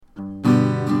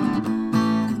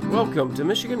Welcome to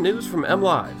Michigan News from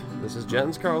MLive. This is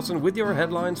Jens Carlson with your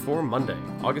headlines for Monday,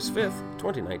 August 5th,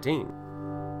 2019.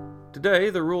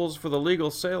 Today, the rules for the legal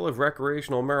sale of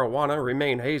recreational marijuana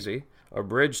remain hazy. A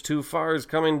bridge too far is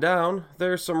coming down,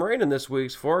 there's some rain in this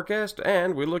week's forecast,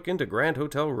 and we look into Grand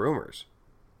Hotel rumors.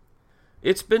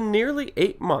 It's been nearly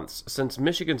 8 months since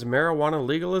Michigan's marijuana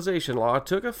legalization law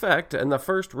took effect, and the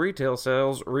first retail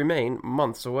sales remain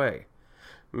months away.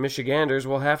 Michiganders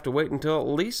will have to wait until at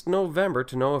least November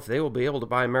to know if they will be able to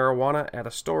buy marijuana at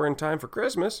a store in time for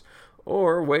Christmas,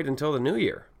 or wait until the new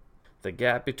year. The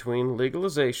gap between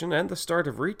legalization and the start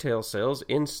of retail sales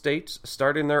in states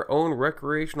starting their own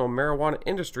recreational marijuana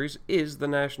industries is the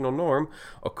national norm,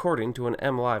 according to an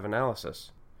MLive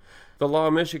analysis. The law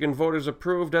Michigan voters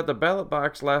approved at the ballot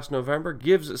box last November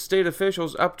gives state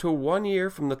officials up to 1 year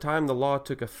from the time the law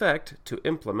took effect to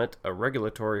implement a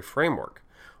regulatory framework,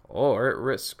 or it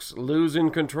risks losing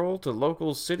control to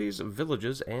local cities,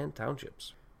 villages, and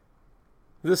townships.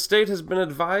 The state has been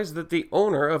advised that the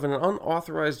owner of an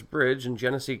unauthorized bridge in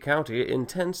Genesee County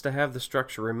intends to have the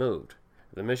structure removed.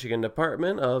 The Michigan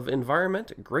Department of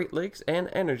Environment, Great Lakes, and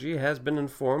Energy has been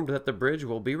informed that the bridge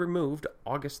will be removed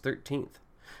August 13th.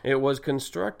 It was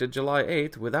constructed July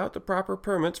 8th without the proper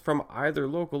permits from either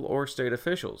local or state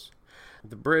officials.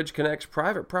 The bridge connects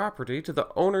private property to the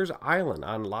owner's island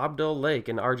on Lobdell Lake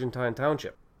in Argentine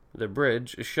Township. The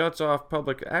bridge shuts off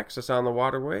public access on the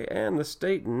waterway, and the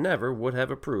state never would have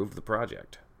approved the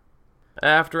project.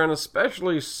 After an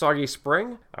especially soggy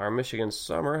spring, our Michigan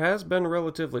summer has been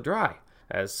relatively dry.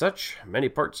 As such, many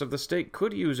parts of the state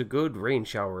could use a good rain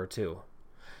shower or two.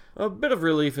 A bit of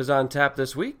relief is on tap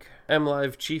this week.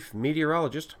 MLive Chief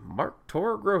Meteorologist Mark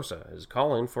Torregrossa is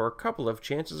calling for a couple of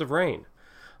chances of rain.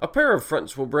 A pair of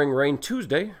fronts will bring rain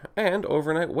Tuesday and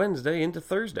overnight Wednesday into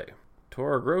Thursday.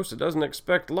 Torregrossa doesn't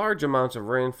expect large amounts of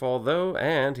rainfall, though,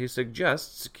 and he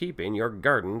suggests keeping your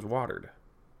gardens watered.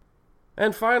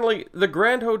 And finally, the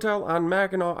Grand Hotel on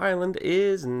Mackinac Island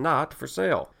is not for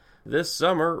sale. This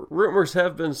summer, rumors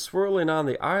have been swirling on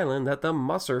the island that the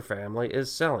Musser family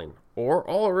is selling, or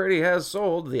already has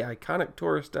sold, the iconic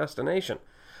tourist destination.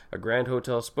 A Grand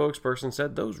Hotel spokesperson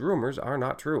said those rumors are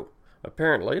not true.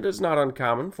 Apparently, it is not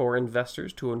uncommon for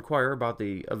investors to inquire about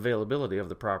the availability of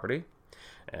the property.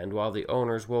 And while the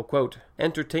owners will, quote,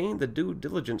 entertain the due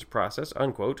diligence process,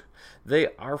 unquote, they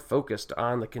are focused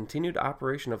on the continued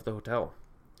operation of the hotel.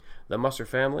 The Musser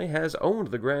family has owned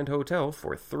the Grand Hotel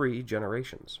for 3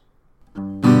 generations. For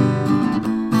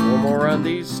more on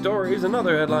these stories and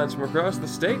other headlines from across the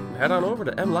state, head on over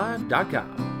to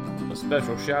MLive.com. A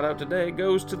special shout out today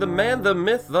goes to the man, the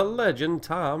myth, the legend,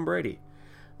 Tom Brady.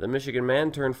 The Michigan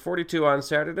man turned 42 on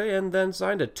Saturday and then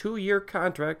signed a 2-year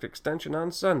contract extension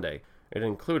on Sunday. It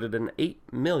included an $8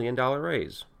 million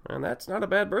raise, and that's not a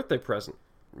bad birthday present.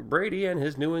 Brady and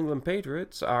his New England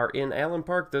Patriots are in Allen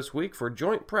Park this week for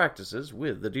joint practices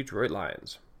with the Detroit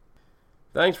Lions.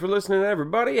 Thanks for listening,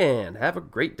 everybody, and have a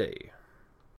great day.